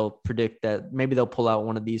 they'll predict that maybe they'll pull out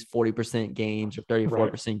one of these 40% games or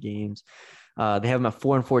 34% games. They have them at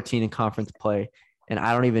 4-14 in conference play. And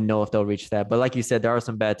I don't even know if they'll reach that. But like you said, there are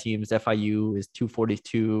some bad teams. FIU is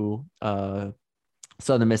 242.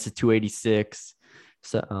 Southern Miss is 286,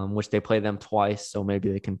 which they play them twice. So maybe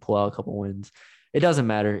they can pull out a couple wins. It doesn't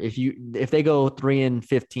matter. If they go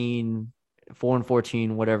 3-15,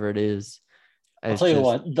 4-14, whatever it is. I'll tell you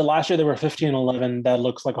what, the last year they were 15-11. That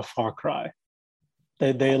looks like a far cry.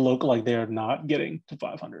 They look like they're not getting to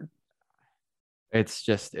 500. It's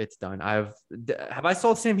done. Have I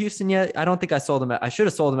sold Sam Houston yet? I don't think I sold them. I should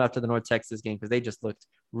have sold them after the North Texas game because they just looked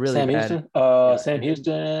really bad. Sam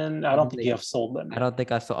Houston. I don't think you have sold them. I don't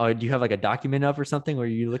think I sold. Oh, do you have like a document up or something? Or are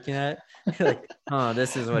you looking at like,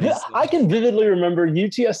 this is what he's doing. I can vividly remember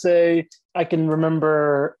UTSA. I can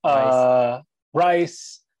remember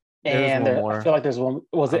Rice. And I feel like there's one.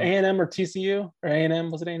 Was it A&M or TCU or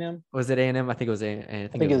A&M? Was it A&M? Was it A&M? I think it was A&M. I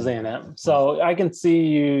think it was A&M. So I can see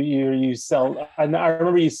you sell. I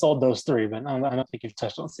remember you sold those 3, but I don't think you've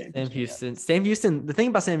touched on Sam Houston. Sam Houston. The thing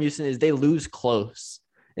about Sam Houston is they lose close,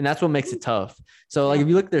 and that's what makes it tough. So like if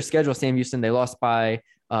you look at their schedule, Sam Houston, they lost by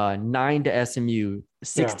 9 to SMU,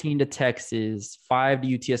 16 to Texas, 5 to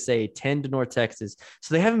UTSA, 10 to North Texas.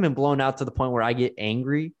 So they haven't been blown out to the point where I get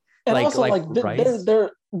angry. And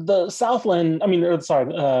they're the Southland,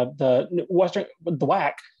 the Western, the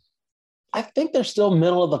WAC. I think they're still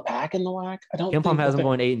middle of the pack in the WAC. I don't. Ken Palm has them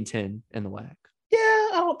going 8-10 in the WAC. Yeah,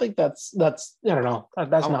 I don't think that's. I don't know.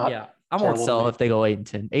 That's not. Yeah, I won't sell if they go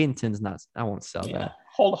 8-10. 8-10 is not. I won't sell that.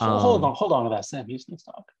 Hold on to that Sam Houston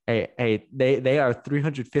stock. Hey, they are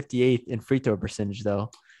 358th in free throw percentage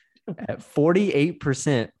though, at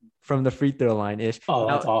 48%. From the free throw line ish. Oh,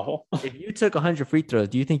 that's awful. If you took 100 free throws,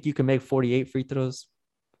 do you think you can make 48 free throws?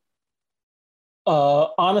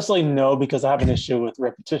 Honestly, no, because I have an issue with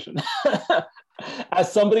repetition.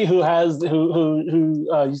 As somebody who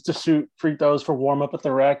used to shoot free throws for warm up at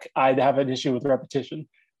the rec, I'd have an issue with repetition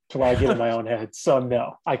to where I get in my own head. So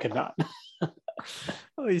no, I could not.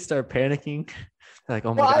 Oh, you start panicking. Like,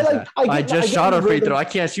 oh my God, I just shot a free throw. I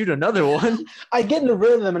can't shoot another one. I get in the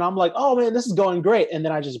rhythm and I'm like, oh man, this is going great. And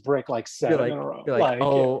then I just break like 7 in a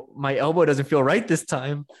row. My elbow doesn't feel right this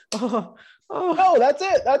time. Oh, no, that's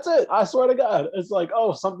it. I swear to God. It's like,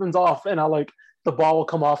 oh, something's off. And the ball will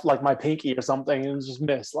come off like my pinky or something and just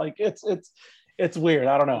miss. Like it's weird.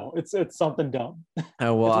 I don't know. It's something dumb.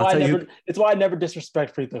 Oh, well, it's why I never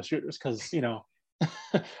disrespect free throw shooters. Cause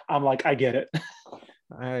I'm like, I get it.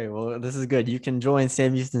 All right, well, this is good. You can join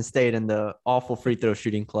Sam Houston State in the awful free throw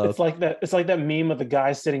shooting club. It's like that meme of the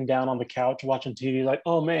guy sitting down on the couch watching TV, like,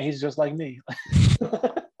 oh man, he's just like me.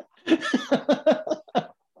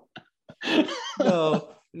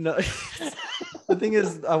 No. The thing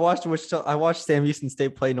is, I watched Sam Houston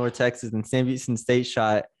State play North Texas, and Sam Houston State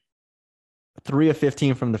shot 3 of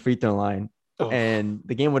 15 from the free throw line, and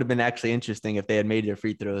the game would have been actually interesting if they had made their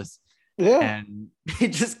free throws. Yeah, and they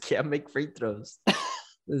just can't make free throws.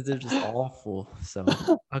 They're just awful. So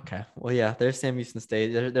okay, well, yeah, there's Sam Houston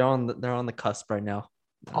State. They're on the cusp right now.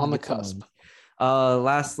 On the cusp.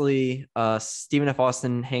 Lastly, Stephen F.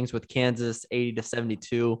 Austin hangs with Kansas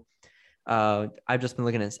 80-72. I've just been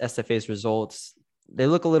looking at SFA's results. They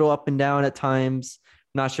look a little up and down at times.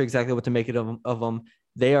 Not sure exactly what to make of them.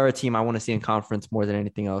 They are a team I want to see in conference more than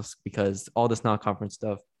anything else because all this non-conference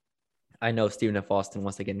stuff. I know Stephen F. Austin,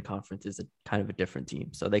 once they get in conference, is a kind of a different team,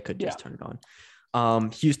 so they could just turn it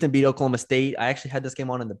on. Houston beat Oklahoma State. I actually had this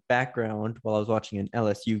game on in the background while I was watching an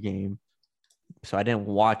LSU game. so I didn't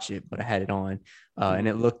watch it, but I had it on, and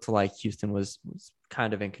it looked like Houston was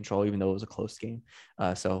kind of in control, even though it was a close game.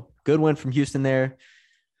 So good win from Houston there.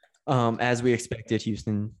 As we expected,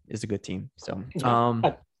 Houston is a good team. So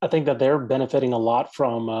I think that they're benefiting a lot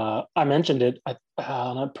from. I mentioned it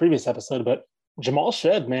on a previous episode, but Jamal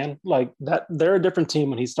Shed, man, like that, they're a different team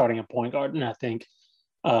when he's starting at point guard, and I think.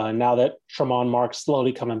 Now that Tremont Mark's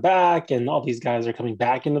slowly coming back and all these guys are coming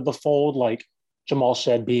back into the fold, like Jamal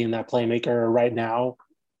Shed being that playmaker right now,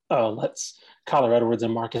 lets Kyler Edwards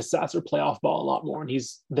and Marcus Sasser play off ball a lot more.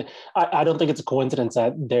 And I don't think it's a coincidence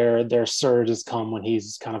that their surge has come when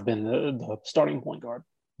he's kind of been the starting point guard.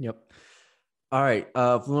 Yep. All right.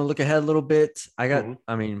 If we want to look ahead a little bit,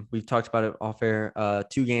 I mean, we've talked about it off air,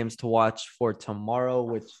 2 games to watch for tomorrow,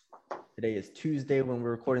 which today is Tuesday when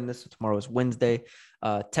we're recording this. So tomorrow is Wednesday.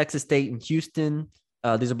 Texas State and Houston.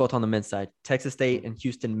 These are both on the men's side. Texas State and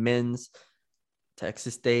Houston men's.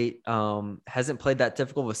 Texas State hasn't played that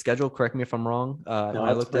difficult of a schedule. Correct me if I'm wrong. No,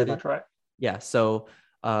 I looked at it. Right. Yeah. So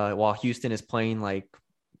while Houston is playing like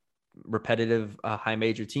repetitive high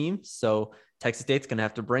major teams, so Texas State's going to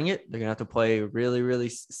have to bring it. They're going to have to play really,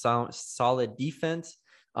 really solid defense.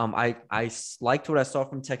 I liked what I saw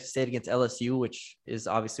from Texas State against LSU, which is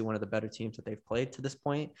obviously one of the better teams that they've played to this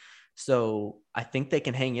point. So I think they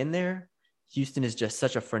can hang in there. Houston is just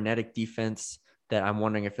such a frenetic defense that I'm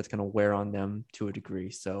wondering if it's going to wear on them to a degree.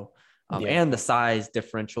 So, and the size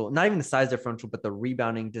differential, not even the size differential, but the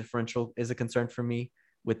rebounding differential is a concern for me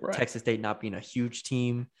with Texas State not being a huge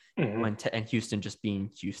team and Houston just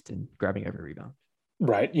being Houston, grabbing every rebound.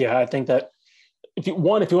 Right. Yeah. I think that if you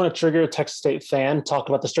want to trigger a Texas State fan, talk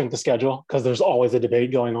about the strength of schedule, because there's always a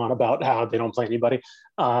debate going on about how they don't play anybody.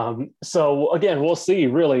 So again, we'll see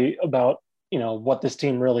really about, what this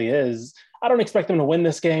team really is. I don't expect them to win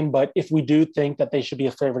this game, but if we do think that they should be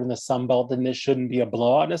a favorite in the Sun Belt, then this shouldn't be a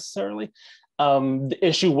blowout necessarily. The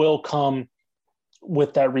issue will come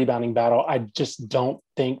with that rebounding battle. I just don't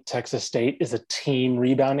think Texas State is a team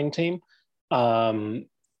rebounding team.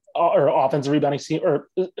 Or offensive rebounding team, or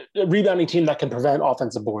a rebounding team that can prevent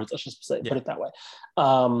offensive boards. Let's just put it that way.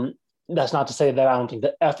 That's not to say that I don't think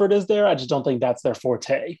the effort is there. I just don't think that's their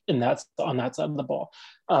forte, and that's on that side of the ball.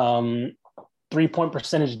 3-point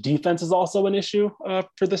percentage defense is also an issue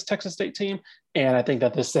for this Texas State team, and I think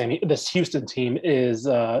that this Houston team is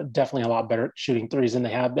definitely a lot better at shooting threes than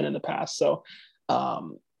they have been in the past. So.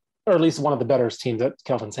 Or at least one of the better teams that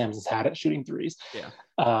Kelvin Sampson's had at shooting threes. Yeah.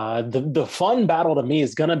 The fun battle to me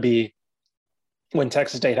is going to be when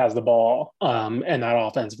Texas State has the ball and that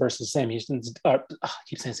offense versus Houston's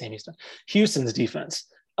defense.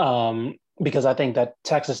 Because I think that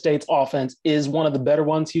Texas State's offense is one of the better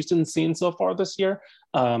ones Houston's seen so far this year.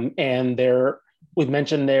 And we've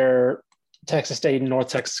mentioned their Texas State and North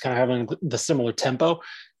Texas kind of having the similar tempo.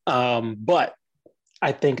 But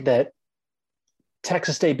I think that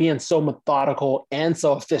Texas State being so methodical and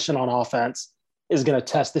so efficient on offense is going to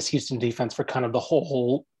test this Houston defense for kind of the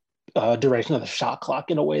whole duration of the shot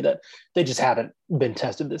clock in a way that they just haven't been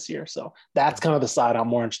tested this year. So that's kind of the side I'm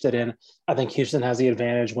more interested in. I think Houston has the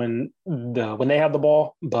advantage when they have the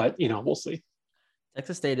ball, but we'll see.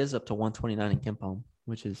 Texas State is up to 129 in KenPom,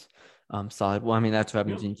 which is solid. Well, I mean, that's what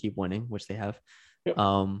happens when you keep winning, which they have. Yep.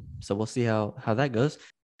 So we'll see how that goes.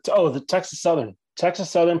 The Texas Southern. Texas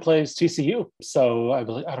Southern plays TCU. So I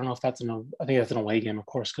don't know if I think that's an away game, of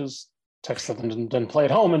course, because Texas Southern didn't play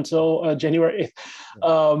at home until January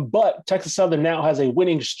 8th. But Texas Southern now has a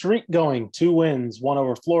winning streak going, 2 wins, one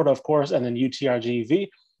over Florida, of course, and then UTRGV.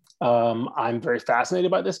 I'm very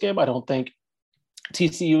fascinated by this game. I don't think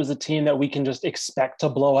TCU is a team that we can just expect to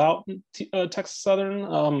blow out Texas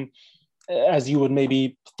Southern, as you would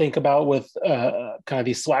maybe think about with kind of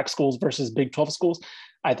these SWAC schools versus Big 12 schools.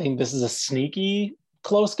 I think this is a sneaky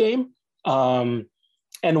close game, and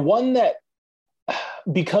one that,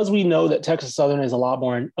 because we know that Texas Southern is a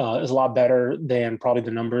lot better than probably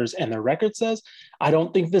the numbers and their record says. I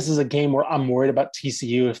don't think this is a game where I'm worried about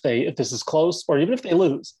TCU if this is close or even if they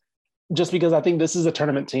lose, just because I think this is a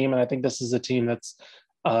tournament team and I think this is a team that's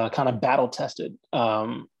kind of battle tested.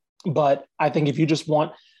 But I think if you just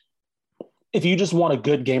want a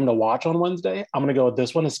good game to watch on Wednesday, I'm going to go with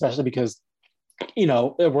this one, especially because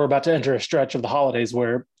we're about to enter a stretch of the holidays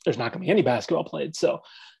where there's not going to be any basketball played. So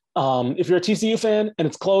if you're a TCU fan and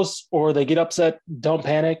it's close or they get upset, don't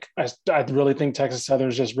panic. I really think Texas Southern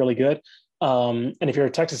is just really good. And if you're a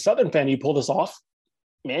Texas Southern fan, you pull this off,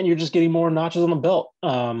 man, you're just getting more notches on the belt.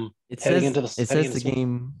 It says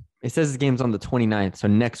the game's on the 29th, so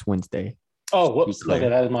next Wednesday. Oh, whoops. Okay,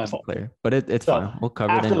 that is my fault. But it's fine. We'll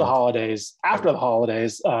cover it after the holidays. After the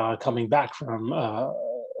holidays, coming back from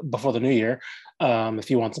before the new year. If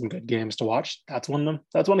you want some good games to watch, that's one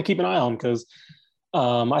to keep an eye on, because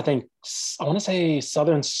I want to say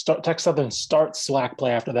Texas Southern starts SWAC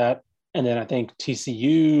play after that, and then I think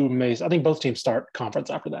TCU I think both teams start conference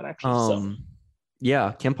after that, actually.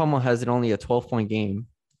 Yeah, Ken Palmer has it only a 12-point game,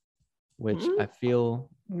 which I feel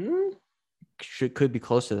could be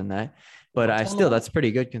closer than that, but that's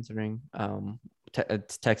pretty good considering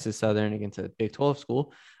it's Texas Southern against a Big 12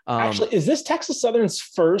 school. Actually, is this Texas Southern's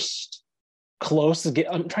first closest game?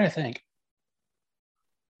 I'm trying to think.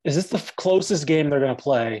 Is this the closest game they're going to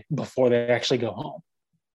play before they actually go home,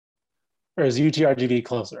 or is UTRGV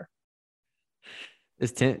closer?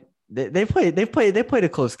 They played a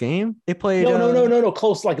close game. They played no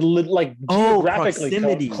close, like geographically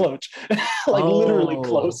proximity. Close, like literally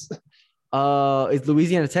close. Is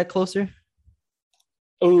Louisiana Tech closer?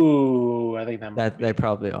 Oh, I think they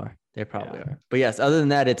probably are. They probably are. But yes, other than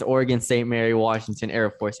that, it's Oregon, St. Mary, Washington, Air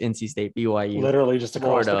Force, NC State, BYU. Literally just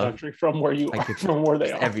across Florida, the country from where you are, from where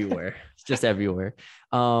they are. Everywhere. It's just everywhere.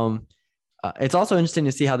 It's also interesting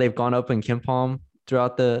to see how they've gone up in KenPom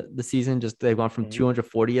throughout the season. Just they've gone from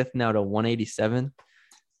 240th now to 187.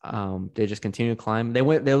 They just continue to climb.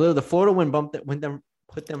 The Florida win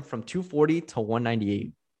put them from 240 to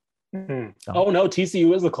 198. So, oh no,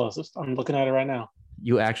 TCU is the closest. I'm looking at it right now.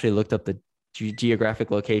 You actually looked up the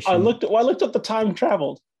geographic location. I looked up the time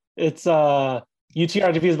traveled. It's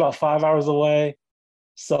UTRGV is about 5 hours away,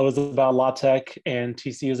 so is about La Tech, and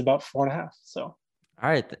TCU is about 4.5. So all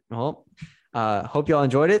right, well, hope y'all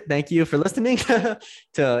enjoyed it. Thank you for listening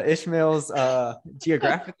to Ishmael's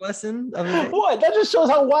geographic lesson. What? That just shows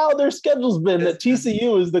how wild their schedule's been. That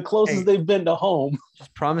TCU is the closest they've been to home.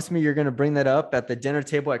 Just promise me you're going to bring that up at the dinner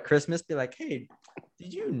table at Christmas. Be like, hey,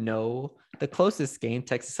 did you know the closest game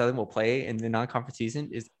Texas Southern will play in the non-conference season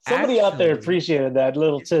is somebody out there appreciated that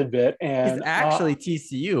little tidbit, and it's actually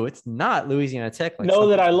TCU. It's not Louisiana Tech. Know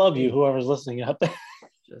that I love you, whoever's listening out there.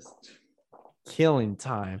 Just killing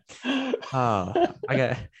time.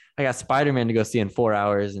 I got Spider-Man to go see in 4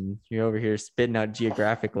 hours, and you're over here spitting out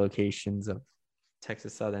geographic locations of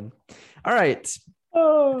Texas Southern. All right.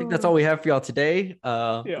 I think that's all we have for y'all today.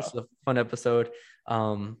 This is a fun episode.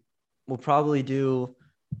 We'll probably do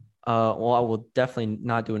I will definitely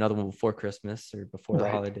not do another one before Christmas or before the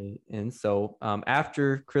holiday ends. So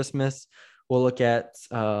after Christmas, we'll look at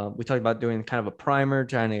we talked about doing kind of a primer,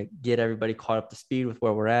 trying to get everybody caught up to speed with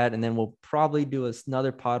where we're at, and then we'll probably do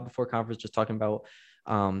another pod before conference, just talking about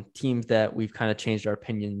teams that we've kind of changed our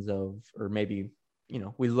opinions of, or maybe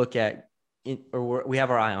we look at or we have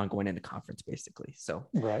our eye on going into conference, basically. So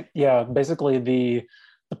basically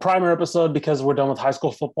the primer episode, because we're done with high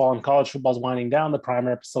school football and college football is winding down, the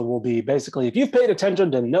primer episode will be basically, if you've paid attention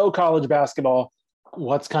to no college basketball,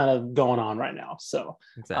 what's kind of going on right now. So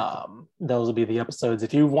those will be the episodes.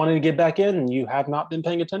 If you wanted to get back in and you have not been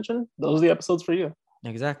paying attention, those are the episodes for you.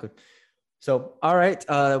 Exactly. So, all right.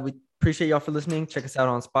 We appreciate y'all for listening. Check us out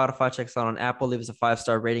on Spotify. Check us out on Apple. Leave us a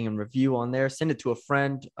 5-star rating and review on there. Send it to a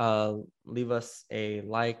friend. Leave us a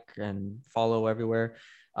like and follow everywhere.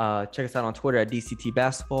 Check us out on Twitter at DCT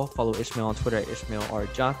Basketball. Follow Ishmael on Twitter at Ishmael R.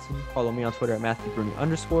 Johnson. Follow me on Twitter at Matthew Bruni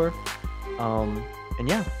 _. And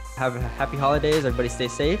have a happy holidays. Everybody stay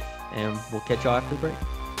safe, and we'll catch y'all after the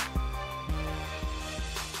break.